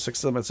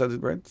 6 of them, I said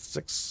it right?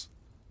 6.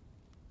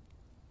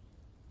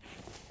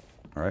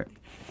 All right.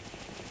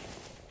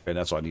 And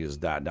that's all I need is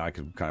that. Now I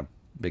can kind of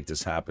make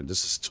this happen.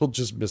 This is still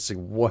just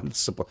missing one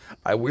simple.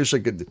 I wish I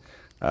could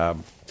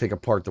take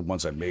apart the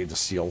ones I made to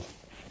seal.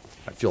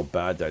 I feel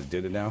bad that I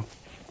did it now.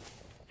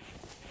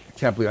 I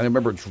can't believe I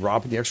remember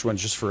dropping the extra one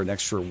just for an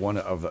extra one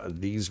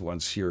of these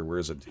ones here.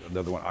 Whereas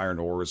another one, iron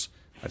ores.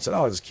 I said,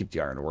 oh, I'll just keep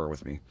the iron ore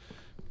with me.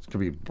 It's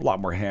going to be a lot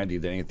more handy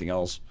than anything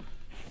else.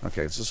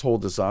 Okay, let's just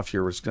hold this off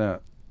here. We're just going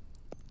to...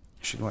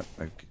 Actually, you know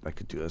what? I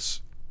could do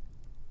this.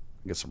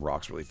 Get some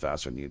rocks really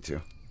fast if I need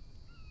to.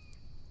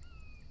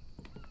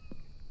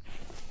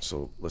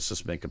 So let's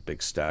just make a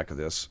big stack of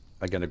this.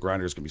 Again, the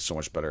grinder is going to be so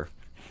much better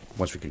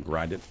once we can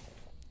grind it.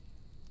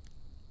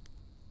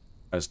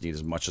 I just need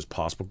as much as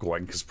possible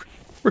going because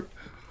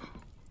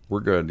we're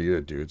going to need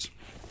it, dudes.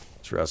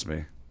 Trust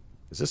me.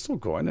 Is this still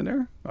going in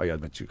there? Oh, yeah, I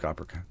meant 2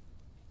 copper.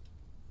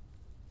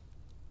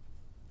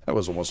 That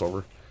was almost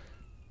over.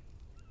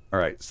 All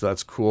right, so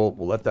that's cool.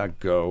 We'll let that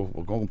go.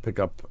 We'll go and pick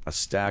up a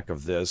stack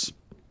of this.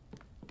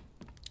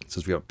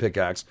 Since we have a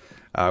pickaxe.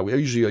 We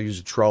usually use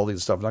a trolley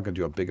and stuff. I'm not going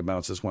to do a big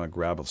amount. So I just want to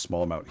grab a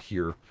small amount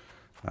here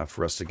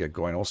for us to get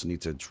going. I also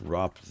need to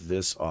drop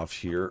this off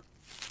here.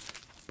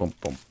 Bump,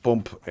 bump,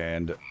 bump.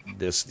 And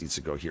this needs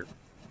to go here.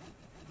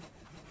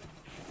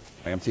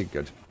 I empty it.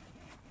 Good.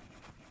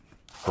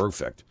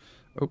 Perfect.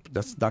 Oh,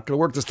 that's not going to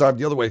work this time.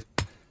 The other way.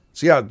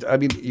 So yeah, I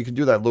mean, you can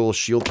do that little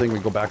shield thing. We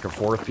go back and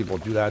forth. People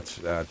do that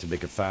to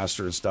make it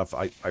faster and stuff.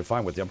 I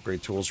find with the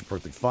upgrade tools, you're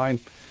perfectly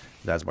fine.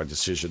 That's my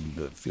decision,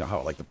 you know, how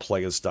I like to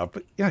play and stuff.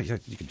 But yeah,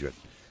 you can do it.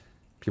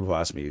 People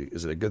ask me,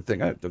 is it a good thing?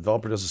 The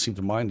developer doesn't seem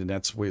to mind, and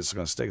that's the way it's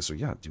going to stay. So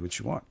yeah, do what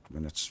you want. I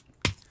mean,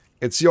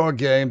 it's your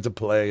game to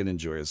play and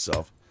enjoy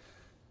yourself.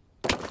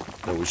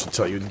 No, we should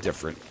tell you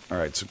different. All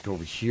right, so go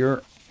over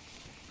here.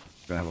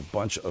 We're going to have a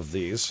bunch of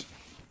these,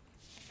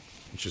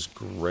 which is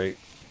great.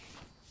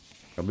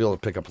 I'll be able to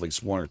pick up at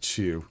least 1 or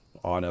 2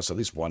 on us. At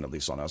least one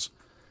on us.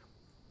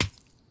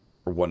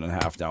 Or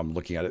 1.5 now. I'm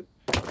looking at it.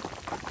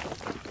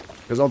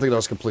 Because I don't think that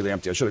was completely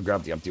empty. I should have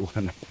grabbed the empty one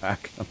in the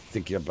back. I'm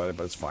thinking about it,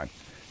 but it's fine.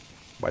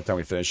 By the time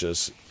we finish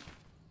this.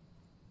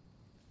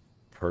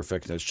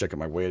 Perfect. Let's check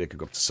my weight. It could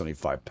go up to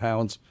 75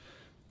 pounds.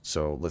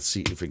 So let's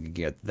see if we can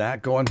get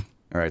that going.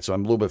 All right, so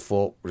I'm a little bit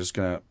full. We're just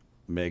going to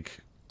make...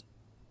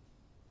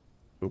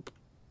 Oop.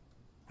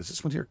 Is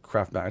this one here?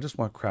 Craft. I just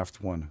want to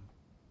craft 1.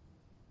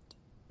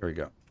 There we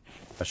go.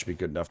 That should be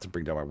good enough to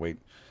bring down my weight.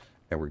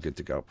 And we're good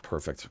to go.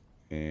 Perfect.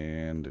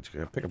 And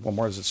pick up one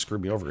more. Does it screw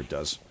me over? It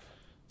does.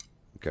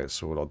 Okay,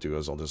 so what I'll do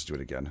is I'll just do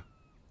it again.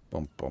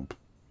 Bump, bump.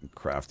 And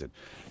craft it.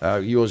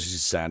 You always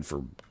use sand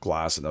for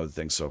glass and other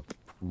things, so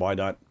why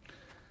not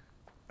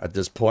at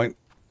this point?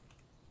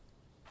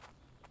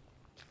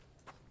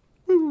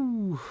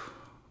 Woo!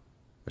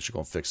 I should go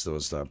and fix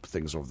those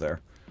things over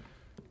there.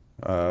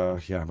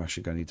 Yeah, I'm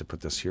actually going to need to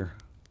put this here.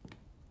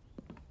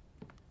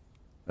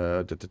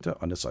 On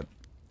this side.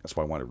 That's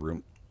why I wanted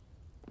room.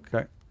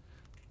 Okay.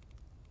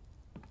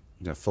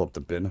 I'm going to fill up the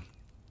bin.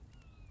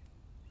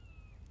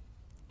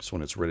 So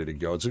when it's ready to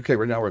go. It's okay.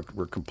 Right now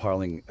we're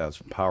compiling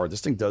some power.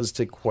 This thing does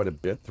take quite a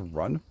bit to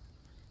run.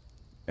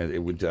 And it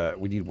would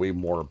we need way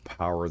more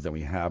power than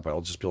we have. But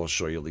I'll just be able to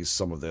show you at least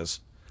some of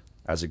this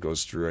as it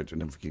goes through it.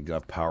 And if we can get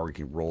enough power, we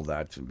can roll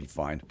that and be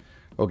fine.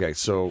 Okay,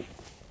 so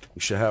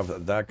we should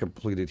have that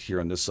completed here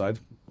on this side.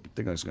 I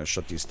think I'm just going to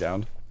shut these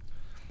down.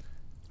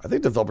 I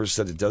think developers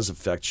said it does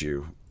affect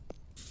you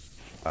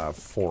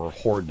for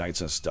horde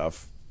nights and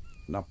stuff.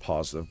 Not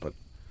positive, but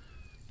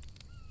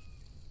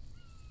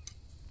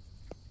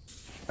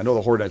I know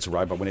the horde nights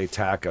arrive, but when they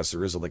attack us,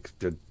 there is a, like,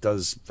 it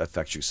does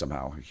affect you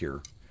somehow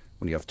here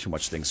when you have too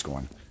much things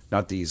going.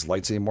 Not these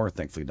lights anymore,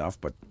 thankfully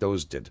enough, but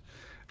those did.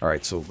 All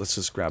right, so let's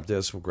just grab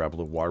this. We'll grab a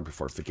little water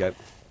before I forget.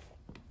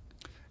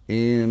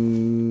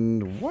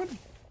 And what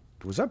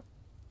was that?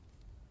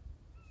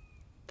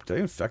 Did I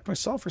infect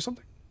myself or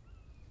something?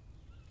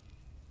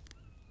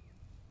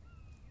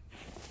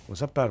 Was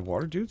that bad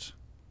water, dudes?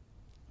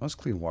 That's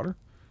clean water.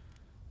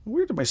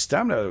 Where did my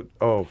stamina...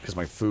 Oh, because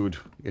my food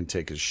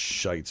intake is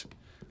shite.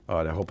 Oh,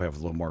 and I hope I have a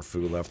little more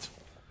food left.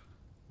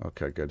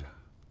 Okay, good.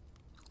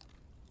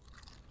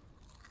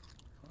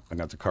 I'm going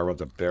to have to carve out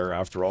the bear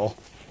after all.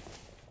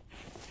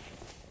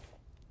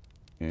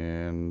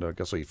 And I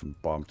guess I'll eat from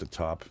bottom to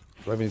top.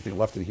 Do I have anything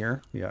left in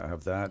here? Yeah, I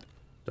have that. Do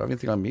I have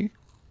anything on me?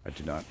 I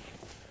do not.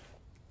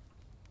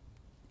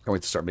 Can't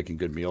wait to start making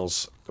good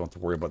meals. Don't have to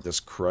worry about this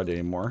crud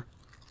anymore.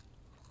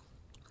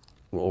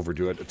 We'll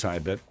overdo it a tiny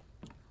bit.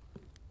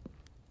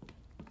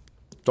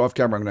 So off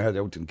camera, I'm going to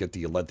head out and get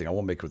the LED thing. I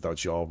won't make it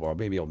without y'all. Well,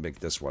 maybe I'll make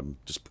this one.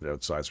 Just put it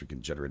outside so we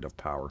can generate enough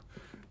power.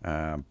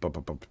 Not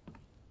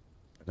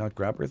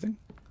grab everything?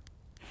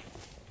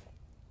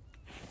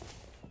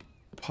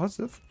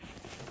 Positive?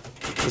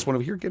 This one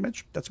over here,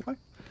 GameEdged? That's why?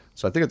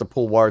 So I think I have to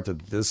pull wire to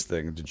this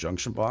thing, the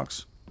junction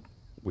box,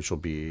 which will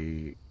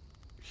be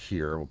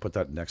here. We'll put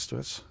that next to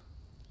us.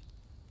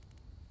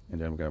 And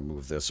then we're going to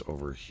move this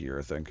over here,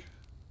 I think.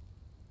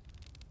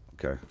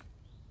 Okay.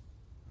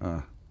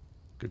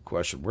 Good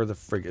question. Where the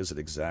frig is it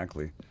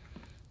exactly?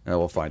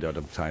 We'll find out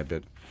in a tiny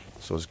bit.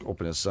 So let's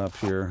open this up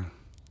here.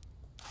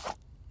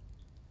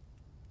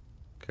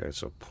 Okay,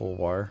 so pull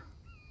wire.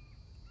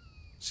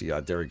 See,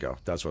 there we go.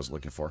 That's what I was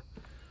looking for.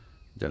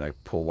 Then I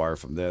pull wire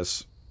from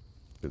this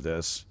to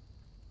this,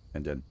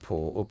 and then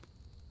pull,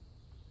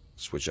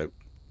 switch out,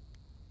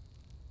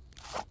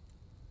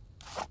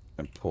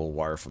 and pull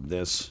wire from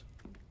this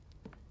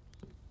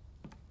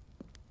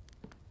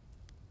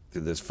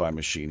to this fine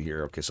machine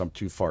here. Okay, so I'm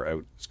too far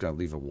out. It's going to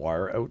leave a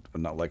wire out.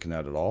 I'm not liking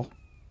that at all.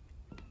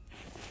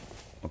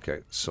 Okay,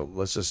 so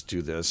let's just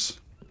do this.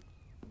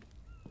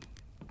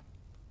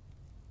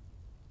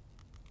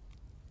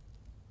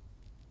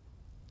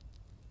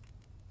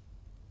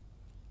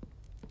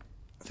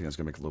 I think that's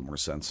going to make a little more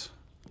sense.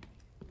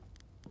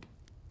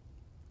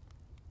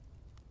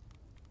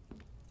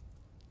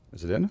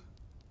 Is it in?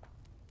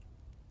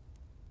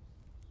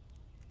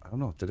 I don't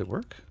know. Did it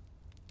work?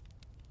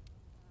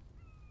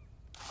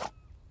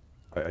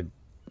 I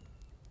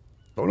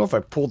don't know if I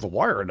pulled the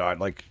wire or not.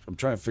 Like, I'm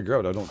trying to figure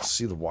out. I don't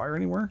see the wire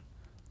anywhere.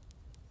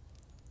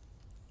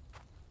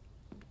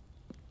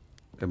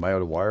 Am I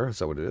out of wire? Is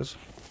that what it is?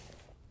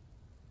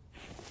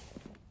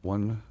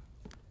 1,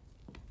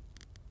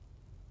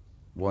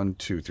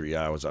 2, 3.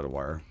 Yeah, I was out of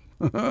wire.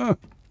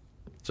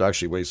 So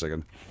actually, wait a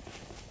second.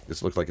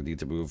 This looked like it needed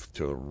to move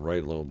to the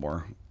right a little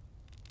more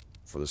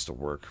for this to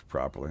work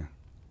properly.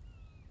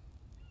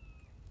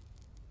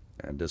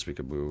 And this we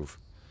could move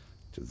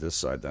to this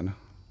side then.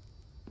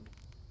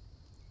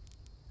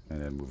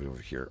 And then move it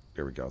over here.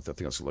 There we go. I think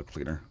that's going to look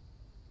cleaner.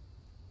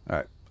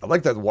 Alright. I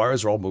like that the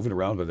wires are all moving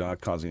around, but they're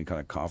not causing any kind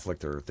of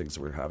conflict or things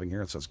that we're having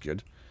here. So that's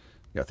good.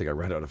 Yeah, I think I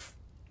ran out of...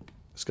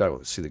 This guy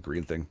will see the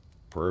green thing.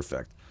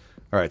 Perfect.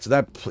 Alright, so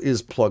that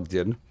is plugged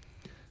in.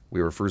 We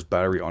have our first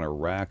battery on a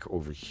rack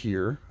over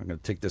here. I'm going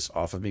to take this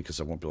off of me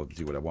because I won't be able to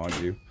do what I want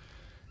to do.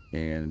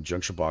 And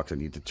junction box I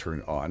need to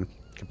turn on.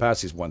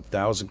 Capacity is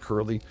 1,000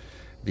 currently.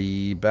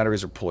 The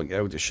batteries are pulling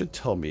out. It should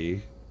tell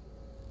me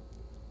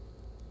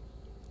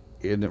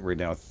in right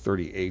now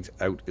 38,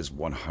 out is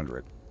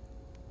 100.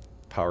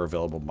 Power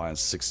available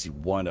minus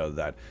 61 out of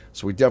that.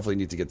 So we definitely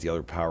need to get the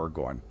other power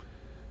going.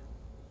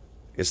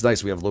 It's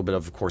nice. We have a little bit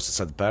of course,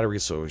 inside the battery,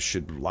 so it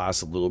should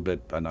last a little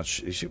bit. I'm not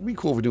sure. It should be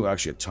cool if we do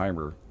actually a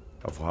timer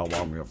of how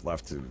long we have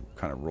left to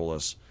kind of roll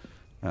us.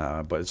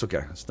 But it's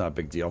okay. It's not a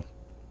big deal.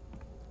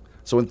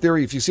 So in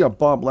theory, if you see on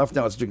bottom left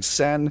now, it's doing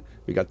sand.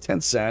 We got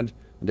 10 sand,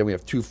 and then we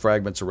have 2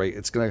 fragments array.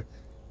 It's going to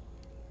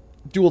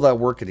do all that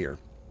work in here.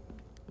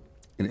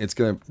 And it's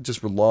going to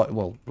just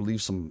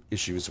relieve some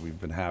issues that we've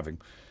been having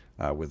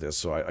with this.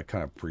 So I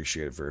kind of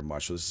appreciate it very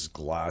much. So this is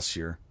glass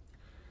here.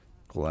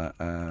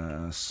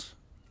 Glass.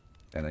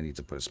 And I need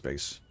to put a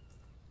space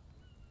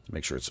to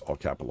make sure it's all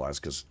capitalized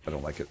because I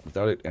don't like it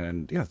without it.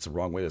 And yeah, it's the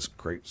wrong way. That's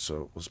great.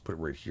 So let's put it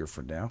right here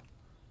for now.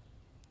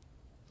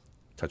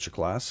 Touch of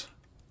glass.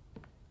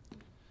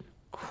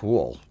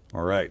 Cool.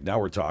 All right. Now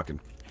we're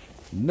talking.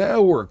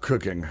 Now we're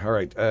cooking. All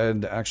right.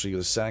 And actually,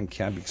 the sand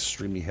can be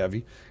extremely heavy.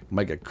 You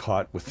might get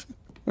caught with...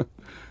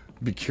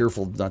 Be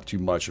careful, not too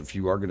much. If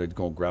you are going to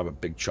go and grab a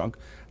big chunk,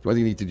 the only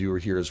thing you need to do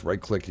here is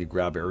right-click and you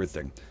grab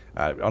everything.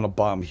 On the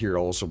bottom here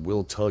also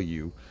will tell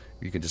you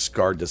can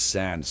discard the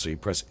sand. So you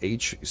press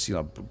H. You see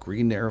on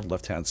green there,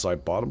 left-hand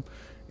side bottom,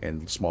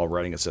 and small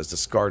writing it says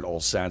discard all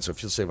sand. So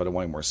if you say if I don't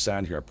want any more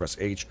sand here, I press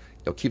H.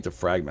 It'll keep the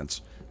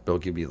fragments, but it'll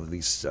give me at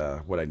least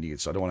what I need.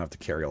 So I don't want to have to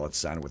carry all that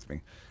sand with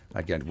me.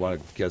 Again,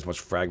 want to get as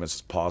much fragments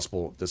as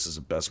possible. This is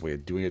the best way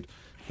of doing it.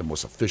 The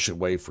most efficient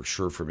way for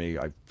sure for me.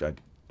 I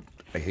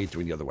hate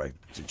doing the other way.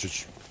 It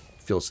just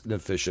feels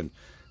inefficient.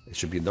 It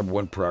should be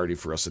 #1 priority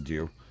for us to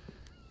do.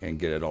 and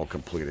get it all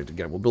completed.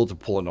 Again, we'll be able to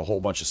pull in a whole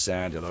bunch of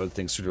sand and other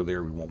things through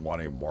there we won't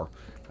want anymore.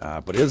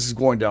 But this is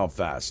going down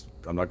fast.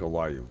 I'm not going to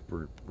lie to you.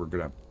 We're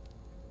going to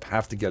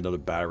have to get another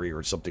battery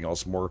or something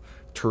else, more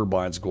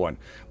turbines going.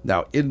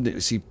 Now, you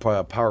see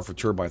power for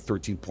turbine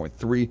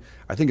 13.3.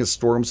 I think as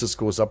storms, this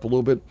goes up a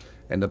little bit.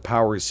 And the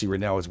power you see right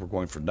now is we're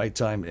going for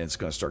nighttime, and it's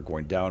going to start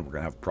going down. We're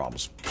going to have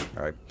problems.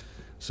 All right.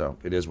 So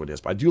it is what it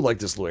is. But I do like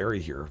this little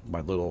area here.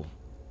 My little,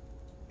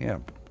 yeah,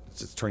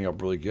 it's turning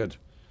out really good.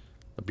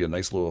 It'll be a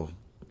nice little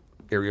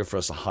area for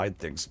us to hide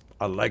things.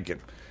 I like it.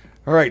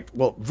 All right,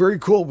 well, very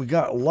cool. We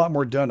got a lot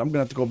more done. I'm going to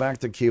have to go back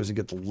to the caves and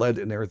get the lead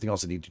and everything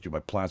else I need to do my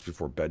plants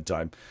before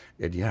bedtime.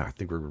 And yeah, I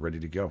think we're ready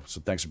to go.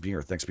 So thanks for being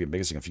here. Thanks for being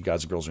amazing. If you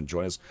guys and girls are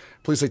enjoying us,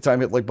 please take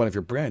time, hit the like button. If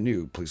you're brand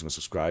new, please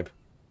subscribe.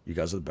 You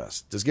guys are the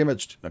best. This is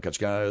GameEdged. I'll catch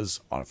you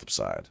guys on the flip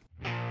side.